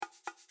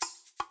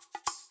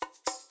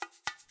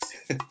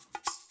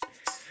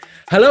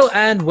Hello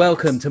and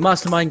welcome to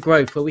Mastermind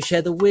Growth, where we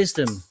share the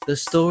wisdom, the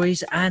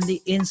stories and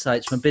the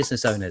insights from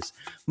business owners.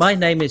 My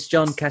name is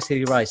John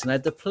Cassidy Rice and I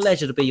have the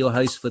pleasure to be your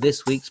host for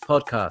this week's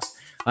podcast.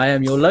 I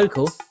am your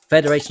local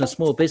Federation of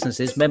Small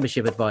Businesses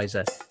membership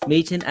advisor,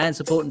 meeting and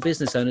supporting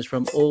business owners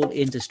from all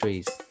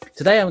industries.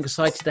 Today I'm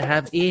excited to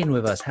have Ian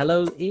with us.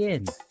 Hello,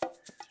 Ian.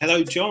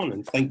 Hello, John,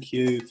 and thank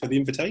you for the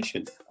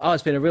invitation. Oh,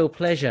 it's been a real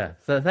pleasure.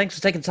 So thanks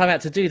for taking time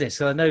out to do this.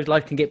 So I know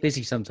life can get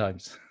busy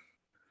sometimes.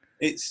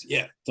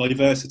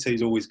 Diversity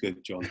is always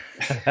good, John.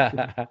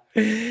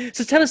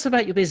 So tell us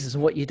about your business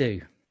and what you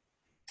do.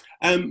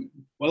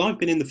 Well, I've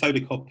been in the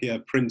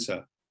photocopier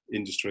printer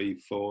industry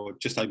for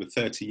just over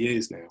 30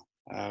 years now.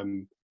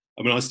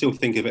 I still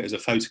think of it as a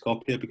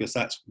photocopier because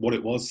that's what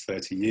it was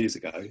 30 years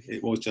ago.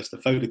 It was just a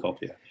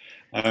photocopier.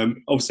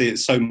 Obviously,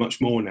 it's so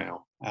much more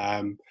now.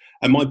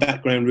 And my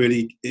background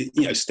really,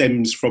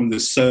 stems from the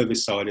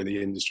service side of the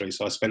industry.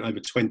 So I spent over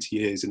 20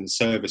 years in the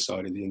service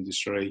side of the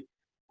industry,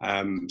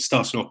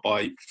 starting off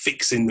by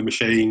fixing the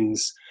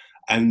machines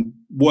and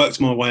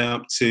worked my way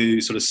up to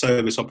sort of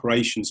service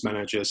operations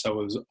manager. So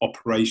I was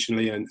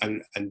operationally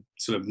and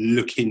sort of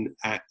looking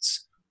at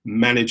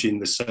managing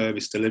the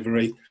service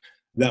delivery.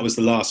 That was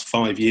the last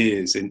 5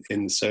 years in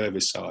the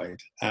service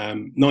side.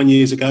 9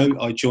 years ago,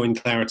 I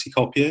joined Clarity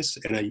Copiers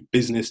in a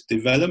business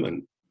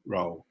development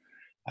role.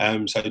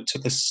 So it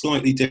took a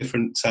slightly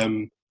different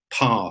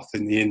path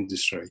in the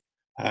industry.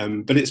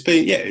 But it's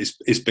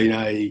been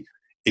a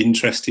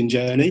interesting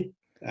journey,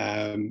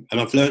 and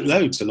I've learned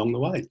loads along the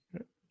way.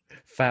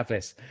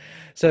 Fabulous.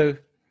 So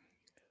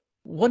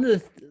one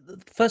of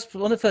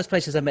the first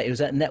places I met you was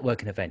at a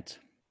networking event.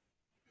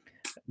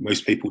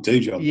 Most people do,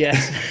 John.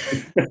 Yes,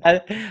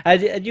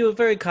 and you were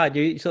very kind.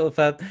 You sort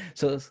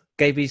of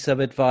gave me some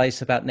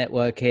advice about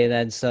networking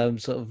and some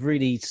sort of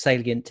really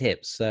salient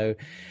tips. So,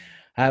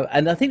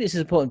 and I think this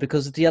is important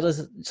because of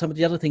some of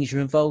the other things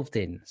you're involved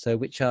in. So,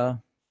 which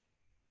are.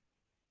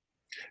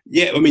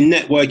 Yeah,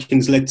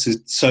 networking's led to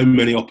so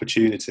many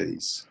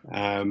opportunities.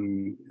 For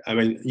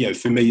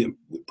me,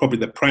 probably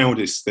the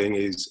proudest thing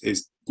is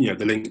the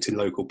LinkedIn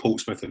Local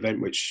Portsmouth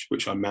event,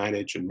 which I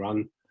manage and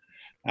run.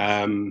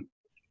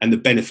 And the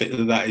benefit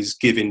of that is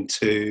given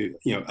to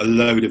a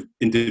load of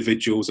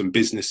individuals and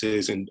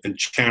businesses and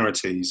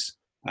charities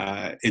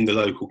in the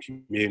local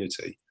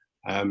community.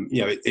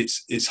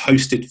 It's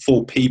hosted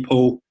for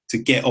people to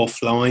get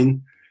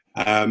offline,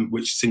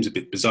 which seems a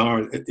bit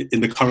bizarre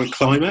in the current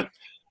climate.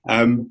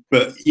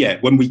 But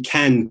when we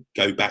can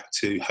go back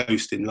to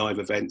hosting live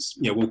events,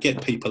 we'll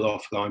get people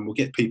offline, we'll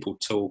get people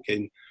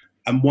talking,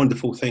 and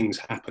wonderful things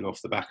happen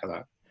off the back of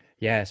that.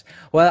 Yes.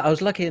 Well, I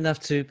was lucky enough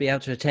to be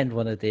able to attend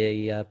one of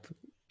the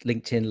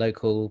LinkedIn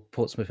Local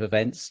Portsmouth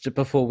events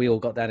before we all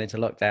got down into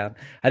lockdown,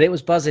 and it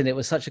was buzzing. It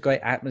was such a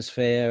great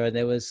atmosphere, and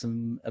there was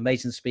some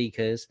amazing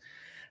speakers.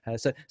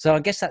 So I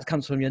guess that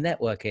comes from your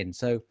networking.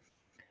 So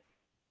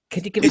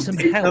can you give us some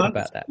help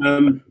about that?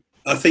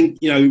 I think,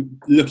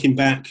 looking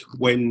back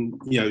when,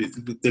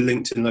 the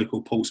LinkedIn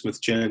Local Portsmouth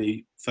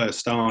journey first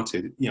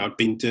started, I'd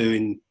been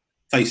doing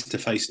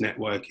face-to-face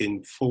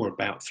networking for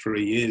about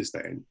 3 years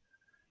then.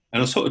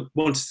 And I sort of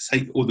wanted to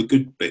take all the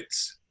good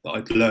bits that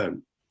I'd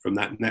learned from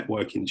that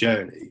networking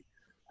journey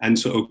and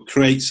sort of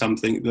create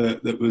something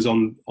that was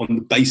on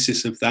the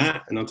basis of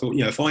that. And I thought,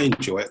 if I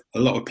enjoy it, a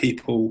lot of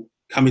people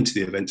coming to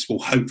the events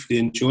will hopefully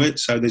enjoy it.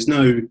 So there's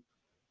no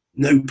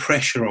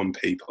pressure on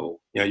people.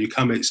 You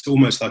come, it's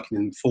almost like an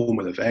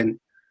informal event.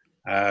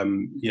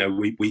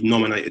 We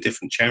nominate a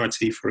different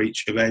charity for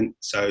each event.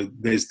 So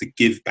there's the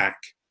give back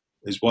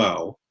as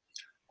well.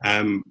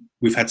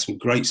 We've had some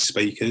great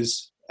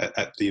speakers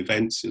at the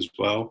events as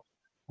well.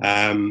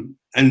 And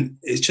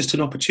it's just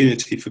an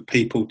opportunity for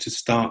people to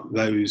start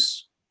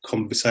those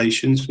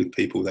conversations with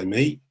people they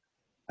meet,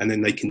 and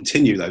then they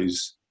continue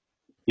those,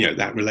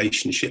 that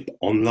relationship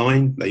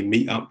online. They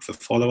meet up for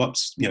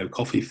follow-ups,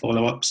 coffee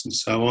follow-ups and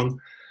so on.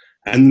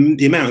 And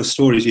the amount of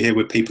stories you hear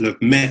where people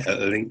have met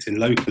at a LinkedIn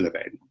Local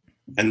event,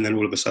 and then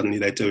all of a sudden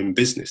they're doing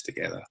business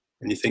together.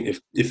 And you think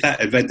if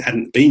that event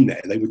hadn't been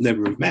there, they would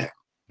never have met.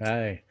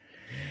 Right.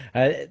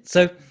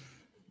 So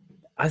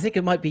I think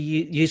it might be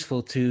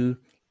useful to,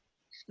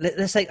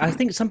 let's say, I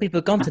think some people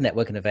have gone to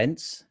networking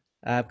events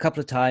a couple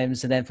of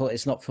times and then thought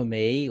it's not for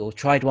me, or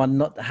tried one,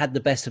 not had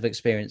the best of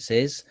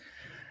experiences.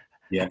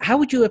 Yeah. How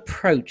would you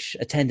approach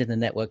attending a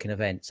networking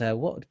event?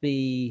 What would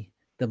be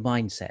the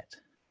mindset?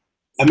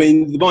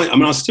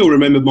 I still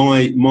remember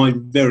my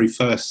very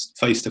first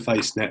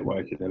face-to-face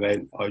networking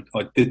event.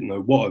 I didn't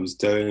know what I was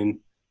doing.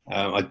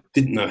 I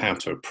didn't know how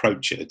to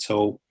approach it at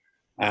all.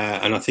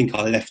 And I think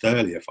I left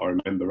early, if I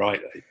remember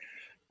rightly.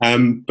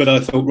 But I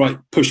thought, right,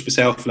 push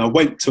myself. And I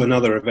went to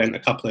another event a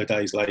couple of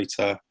days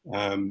later.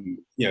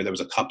 There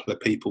was a couple of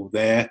people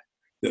there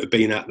that had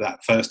been at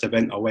that first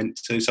event I went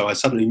to. So I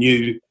suddenly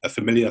knew a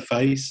familiar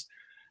face.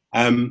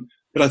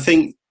 But I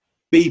think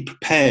be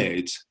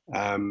prepared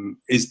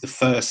is the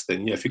first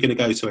thing. If you're going to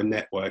go to a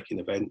networking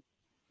event,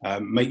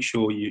 make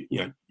sure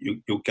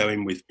you're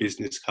going with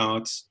business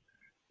cards.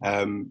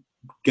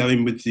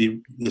 going with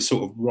the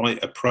sort of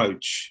right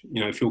approach.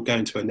 If you're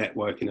going to a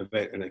networking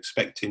event and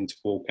expecting to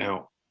walk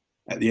out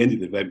at the end of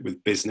the event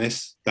with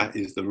business, that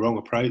is the wrong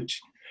approach.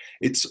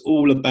 It's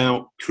all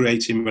about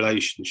creating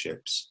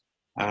relationships.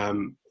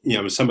 Some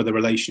of the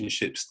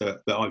relationships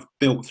that I've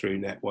built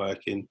through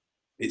networking,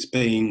 it's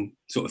been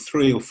sort of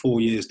 3 or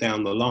 4 years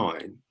down the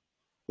line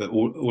that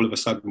all of a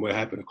sudden we're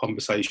having a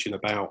conversation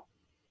about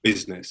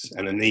business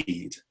and a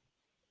need.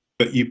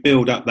 But you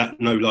build up that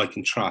know, like,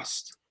 and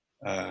trust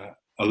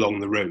along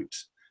the route.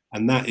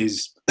 And that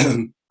is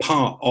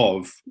part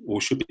of, or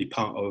should be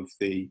part of,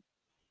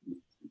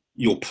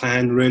 your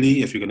plan,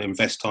 really, if you're going to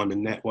invest time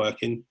in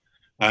networking.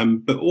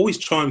 But always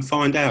try and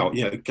find out,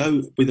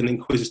 go with an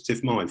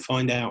inquisitive mind,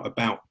 find out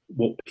about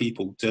what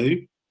people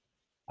do.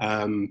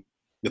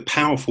 The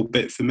powerful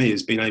bit for me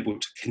is being able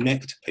to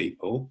connect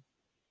people.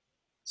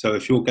 So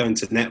if you're going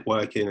to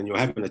networking and you're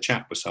having a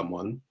chat with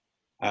someone,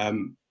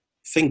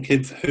 think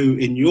of who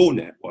in your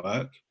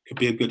network could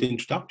be a good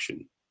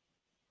introduction.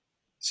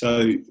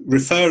 So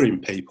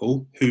referring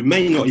people who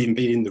may not even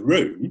be in the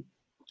room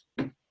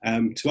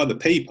to other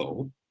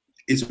people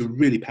is a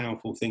really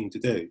powerful thing to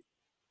do.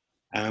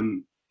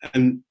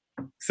 And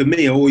for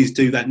me, I always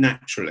do that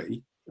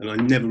naturally, and I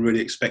never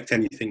really expect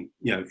anything,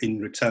 in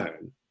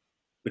return.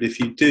 But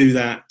if you do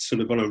that sort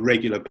of on a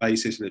regular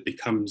basis and it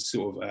becomes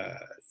sort of,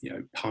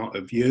 part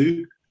of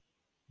you,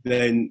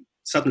 then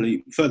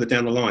suddenly further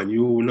down the line,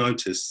 you will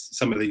notice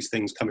some of these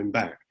things coming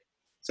back.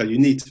 So you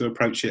need to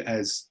approach it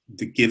as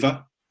the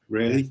giver,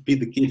 really. Be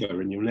the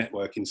giver in your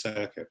networking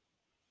circuit.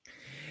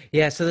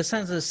 Yeah, so there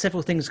sounds there's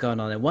several things going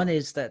on there. One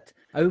is that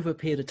over a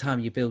period of time,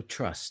 you build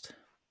trust.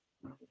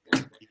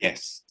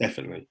 Yes,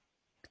 definitely.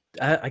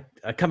 I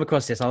come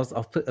across this. I'll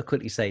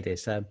quickly say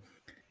this.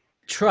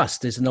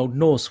 Trust is an Old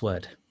Norse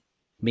word,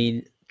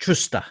 meaning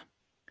trusta,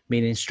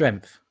 meaning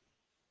strength.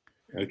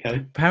 Okay.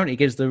 Apparently, it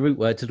gives the root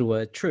word to the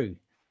word true.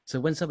 So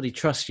when somebody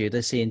trusts you,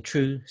 they're seeing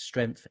true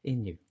strength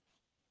in you.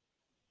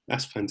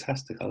 That's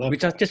fantastic. I love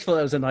Which that. I just thought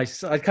that was a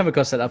nice. I'd come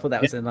across that. I thought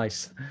that was a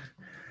nice.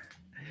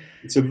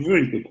 It's a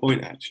really good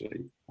point,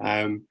 actually.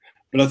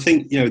 But I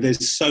think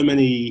there's so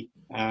many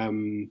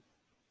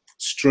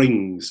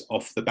strings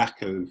off the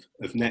back of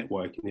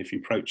networking if you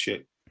approach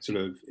it sort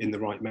of in the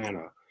right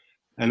manner.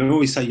 And I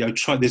always say,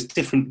 try. There's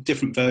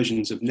different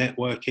versions of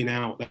networking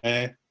out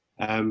there.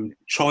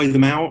 Try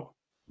them out.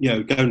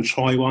 Go and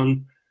try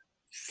one.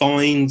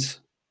 Find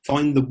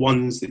the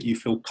ones that you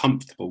feel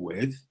comfortable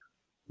with.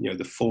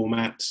 The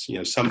formats.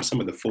 Some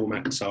of the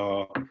formats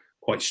are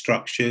quite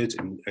structured,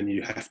 and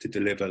you have to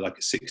deliver like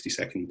a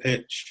 60-second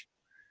pitch.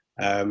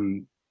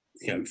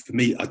 For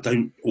me, I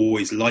don't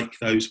always like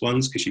those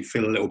ones because you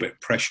feel a little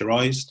bit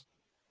pressurized,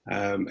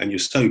 and you're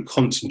so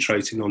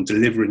concentrating on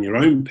delivering your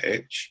own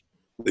pitch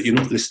that you're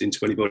not listening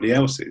to anybody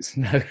else's.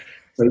 No.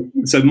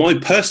 So my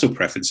personal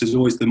preference is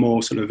always the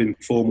more sort of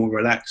informal,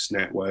 relaxed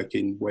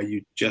networking where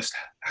you just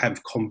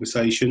have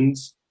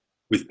conversations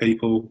with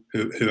people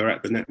who are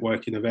at the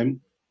networking event.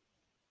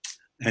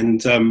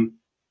 And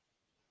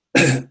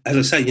as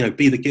I say,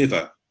 be the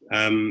giver,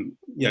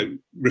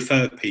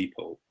 refer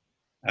people,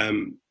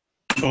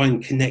 try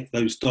and connect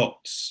those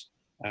dots,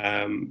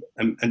 and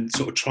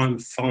sort of try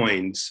and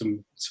find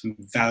some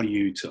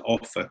value to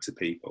offer to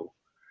people.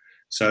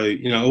 So,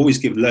 I always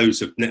give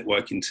loads of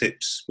networking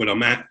tips when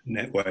I'm at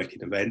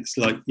networking events,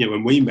 like,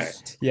 when we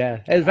met.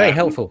 Yeah, it's very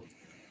helpful.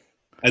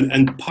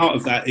 And part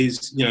of that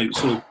is,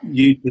 sort of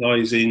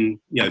utilising,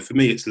 for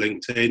me, it's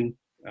LinkedIn.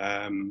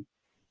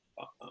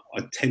 I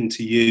tend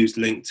to use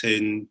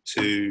LinkedIn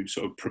to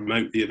sort of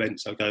promote the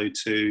events I go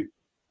to,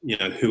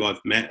 who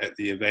I've met at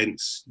the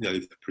events,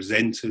 the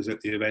presenters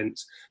at the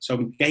events. So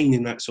I'm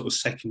gaining that sort of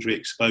secondary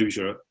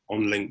exposure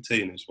on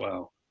LinkedIn as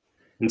well.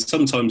 And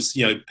sometimes,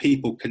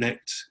 people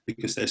connect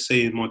because they're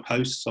seeing my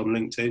posts on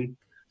LinkedIn.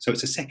 So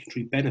it's a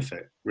secondary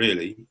benefit,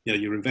 really.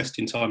 You're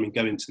investing time in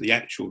going to the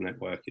actual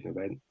networking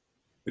event.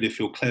 But if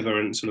you're clever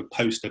and sort of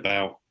post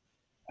about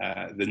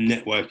the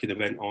networking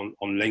event on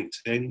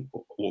LinkedIn,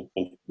 or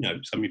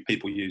some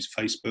people use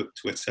Facebook,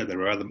 Twitter,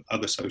 there are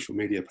other social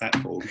media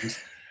platforms,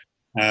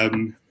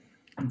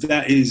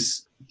 that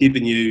is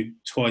giving you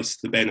twice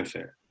the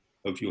benefit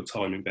of your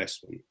time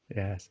investment.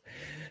 Yes.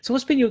 So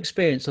what's been your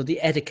experience of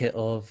the etiquette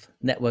of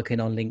networking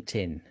on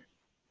LinkedIn?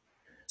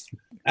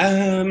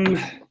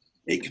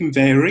 It can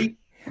vary.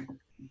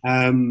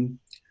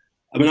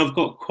 I've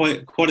got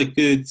quite a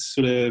good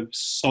sort of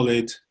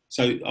solid,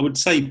 so I would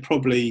say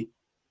probably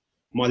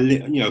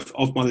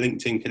of my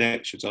LinkedIn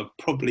connections, I've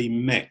probably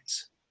met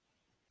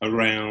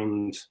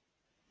around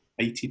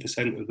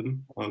 80% of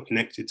them I'm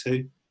connected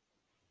to.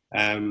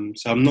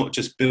 So I'm not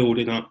just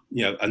building up,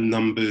 a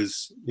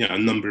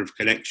number of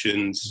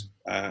connections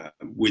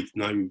with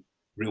no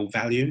real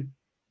value.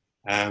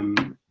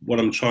 What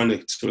I'm trying to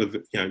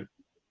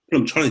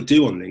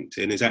do on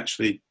LinkedIn is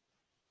actually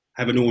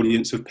have an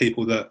audience of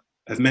people that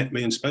have met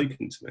me and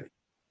spoken to me.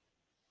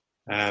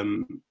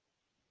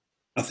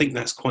 I think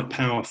that's quite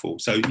powerful.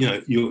 So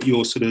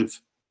your sort of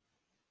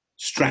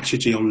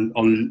strategy on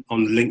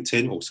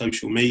LinkedIn or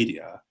social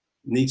media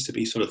needs to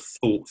be sort of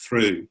thought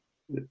through.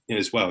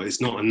 as well.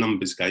 It's not a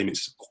numbers game;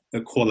 it's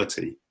a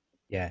quality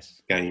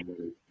Yes. game.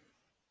 Really.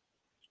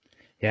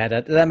 Yeah,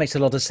 that makes a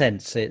lot of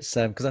sense. It's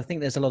because I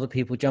think there's a lot of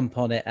people jump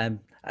on it, and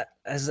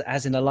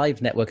as in a live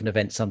networking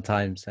event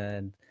sometimes,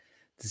 and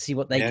to see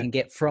what they Yeah, can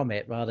get from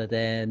it rather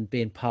than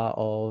being part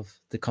of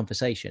the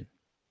conversation.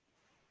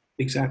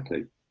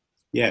 exactly.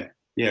 Yeah,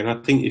 yeah, and I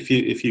think if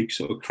you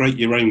sort of create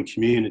your own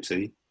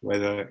community,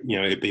 whether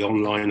it be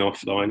online,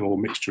 offline, or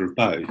a mixture of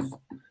both,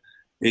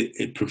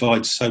 it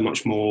provides so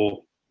much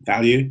more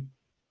value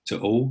to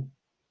all.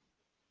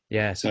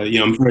 Yes. So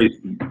I'm very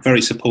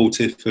very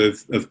supportive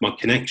of my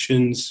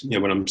connections.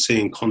 When I'm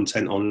seeing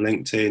content on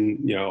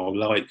LinkedIn,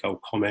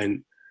 I'll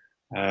comment.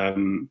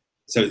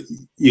 So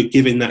you're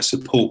giving that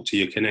support to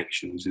your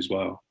connections as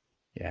well.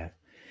 Yeah.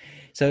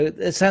 So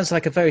it sounds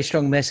like a very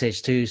strong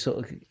message to sort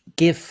of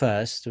give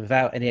first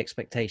without any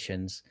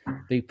expectations,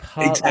 be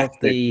part of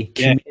Exactly. the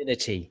Yeah.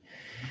 community.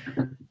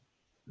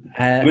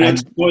 I mean, And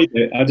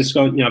I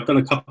describe, I've done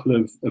a couple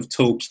of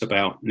talks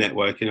about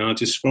networking, and I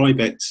describe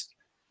it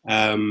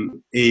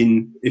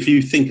if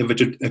you think of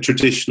a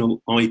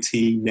traditional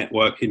IT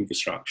network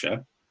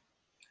infrastructure,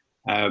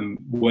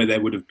 where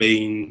there would have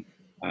been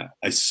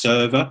a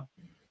server.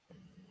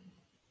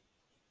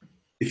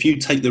 If you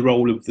take the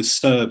role of the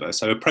server,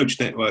 so approach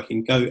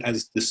networking, go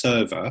as the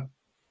server,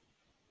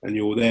 and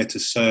you're there to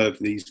serve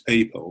these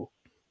people,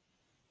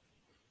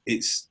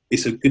 it's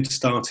a good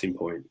starting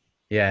point.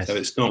 So yes,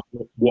 it's not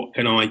what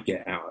can I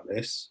get out of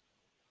this,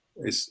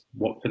 it's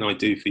what can I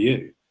do for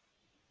you?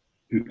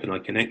 Who can I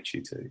connect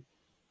you to?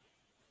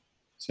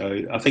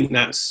 So I think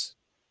that's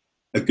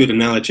a good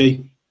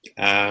analogy,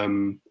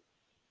 and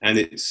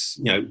it's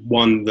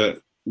one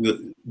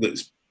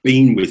that's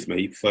been with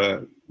me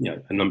for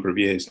a number of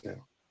years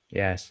now.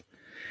 yes.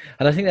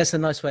 And I think that's a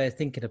nice way of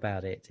thinking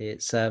about it.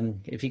 It's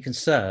if you can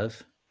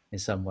serve in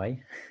some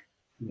way,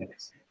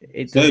 Yes,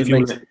 it serve your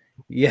makes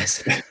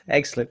yes,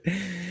 excellent.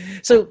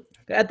 So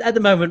at the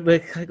moment we're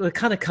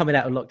kind of coming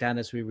out of lockdown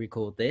as we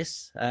record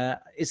this.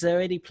 Is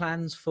there any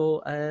plans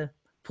for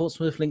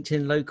Portsmouth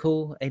LinkedIn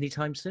Local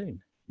anytime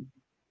soon?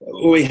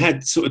 we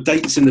had sort of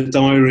dates in the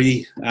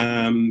diary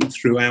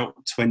throughout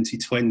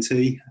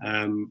 2020.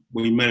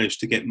 We managed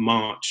to get the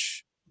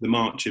March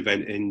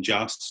event in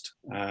just.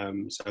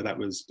 So that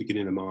was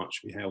beginning of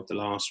March. We held the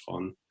last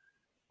one.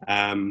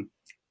 And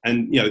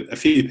a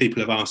few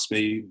people have asked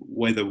me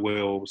whether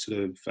we'll sort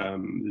of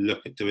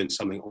look at doing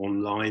something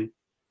online.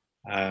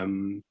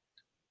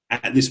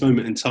 At this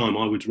moment in time,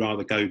 I'd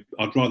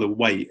rather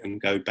wait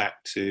and go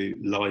back to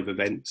live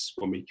events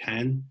when we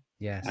can.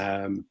 Yes.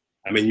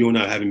 I mean,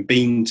 having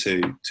been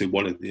to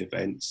one of the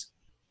events,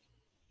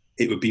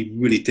 it would be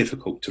really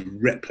difficult to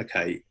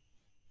replicate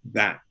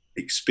that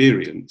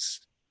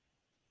experience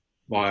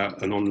via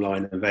an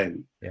online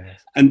event.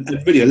 Yes. And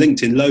really, a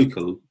LinkedIn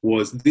Local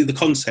was the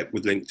concept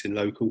with LinkedIn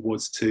Local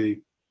was to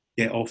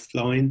get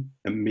offline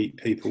and meet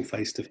people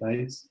face to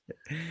face.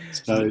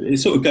 So it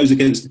sort of goes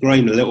against the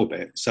grain a little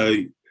bit. So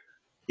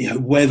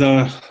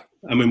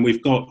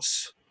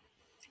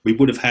we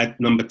would have had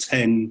number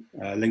 10,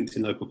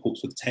 LinkedIn Local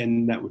Portsmouth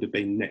 10. That would have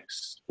been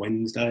next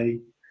Wednesday.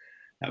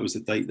 That was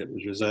the date that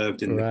was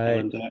reserved in the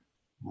calendar.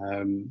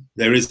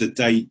 There is a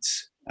date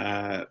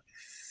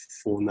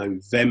for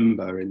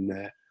November in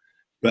there.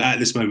 But at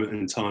this moment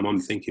in time,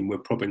 I'm thinking we're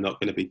probably not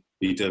going to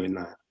be doing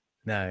that.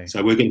 No.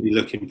 So we're going to be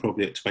looking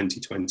probably at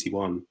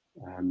 2021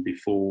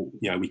 before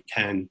we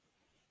can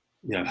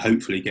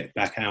hopefully get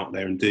back out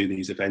there and do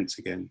these events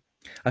again.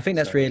 I think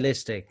that's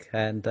realistic,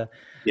 and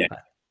yeah.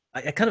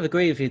 I kind of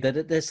agree with you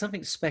that there's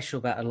something special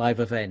about a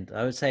live event.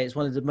 I would say it's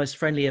one of the most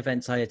friendly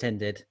events I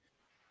attended,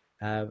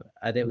 and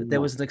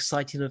there was an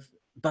exciting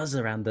buzz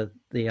around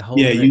the whole.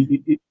 Yeah,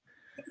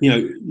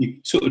 you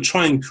sort of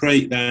try and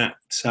create that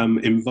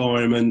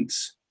environment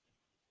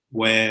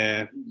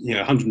where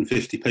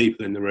 150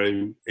 people in the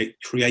room. It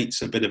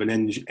creates a bit of an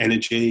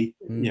energy.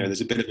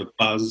 There's a bit of a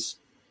buzz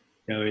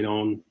going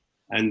on,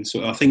 and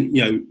so I think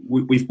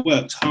we've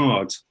worked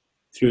hard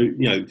through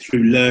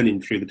learning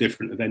through the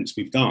different events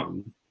we've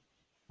done.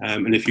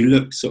 And if you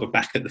look sort of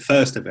back at the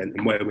first event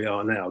and where we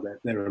are now,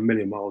 they're a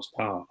million miles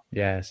apart.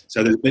 Yes.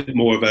 So there's a bit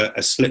more of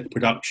a slick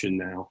production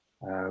now.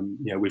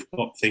 We've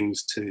got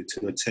things to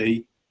a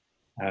T.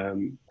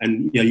 And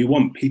you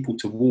want people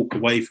to walk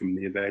away from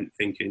the event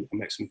thinking, I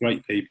met some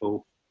great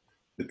people.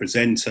 The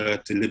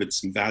presenter delivered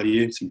some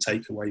value, some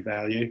takeaway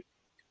value.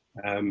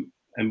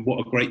 And what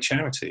a great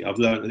charity. I've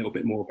learned a little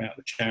bit more about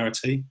the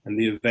charity, and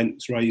the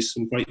event's raised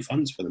some great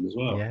funds for them as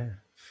well. Yeah.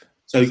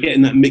 So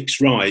getting that mix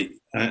right,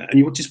 and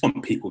you just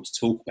want people to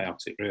talk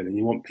about it, really. And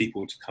you want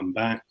people to come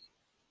back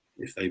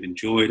if they've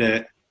enjoyed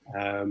it,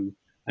 and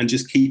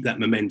just keep that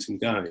momentum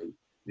going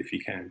if you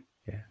can.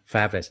 Yeah,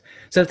 fabulous.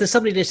 So if there's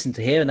somebody listening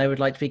to here and they would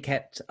like to be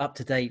kept up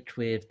to date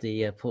with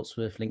the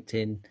Portsmouth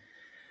LinkedIn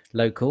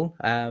Local,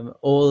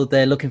 or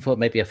they're looking for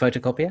maybe a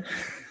photocopier.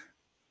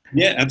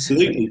 Yeah,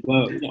 absolutely.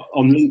 Well,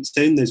 on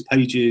LinkedIn, there's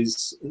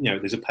pages.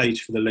 There's a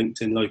page for the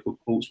LinkedIn Local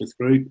Portsmouth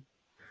group.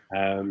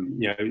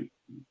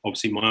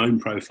 Obviously my own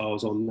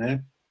profile's on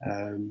there,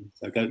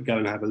 so go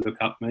and have a look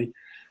up me.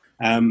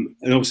 And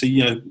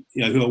obviously,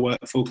 who I work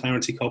for,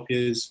 Clarity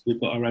Copiers,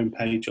 we've got our own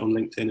page on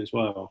LinkedIn as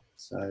well.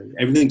 So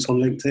everything's on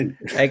LinkedIn.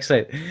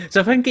 Excellent. So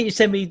if I can get you to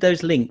send me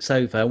those links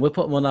over, and we'll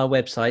put them on our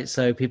website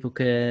so people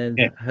can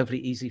hopefully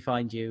easily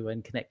find you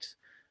and connect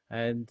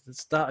and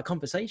start a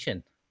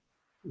conversation.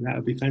 That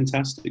would be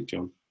fantastic,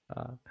 John.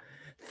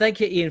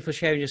 Thank you, Ian, for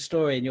sharing your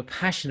story and your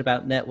passion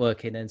about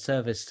networking and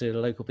service to the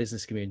local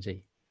business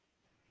community.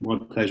 My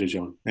pleasure,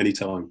 John.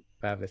 Anytime.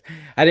 Fabulous.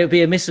 And it would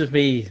be amiss of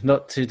me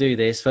not to do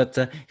this, but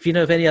if you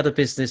know of any other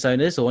business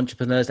owners or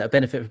entrepreneurs that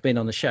benefit from being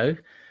on the show,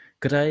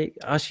 could I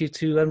ask you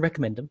to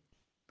recommend them?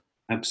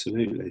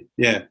 Absolutely.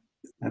 Yeah,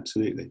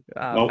 absolutely.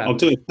 I'll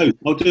do a post.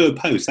 I'll do a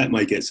post. That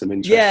may get some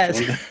interest.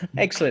 Yes,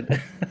 excellent.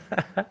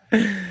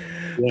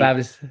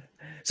 Fabulous.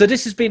 So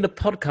this has been the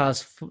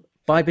podcast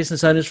by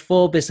business owners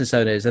for business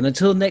owners. And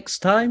until next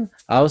time,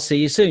 I'll see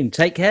you soon.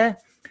 Take care.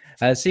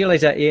 See you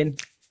later, Ian.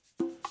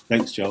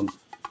 Thanks, John.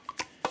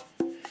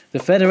 The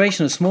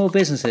Federation of Small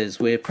Businesses,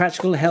 with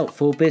practical help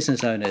for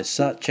business owners,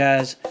 such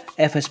as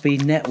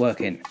FSB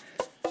Networking.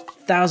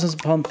 Thousands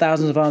upon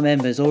thousands of our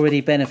members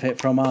already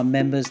benefit from our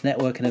members'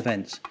 networking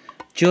events.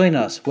 Join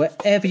us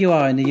wherever you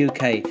are in the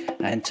UK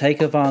and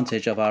take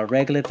advantage of our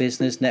regular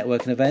business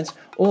networking events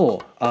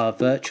or our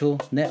virtual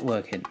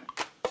networking.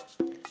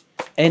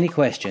 Any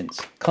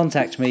questions?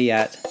 Contact me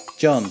at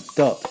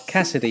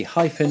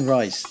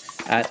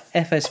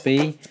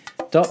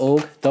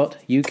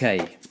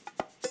john.cassidy-rice@fsb.org.uk.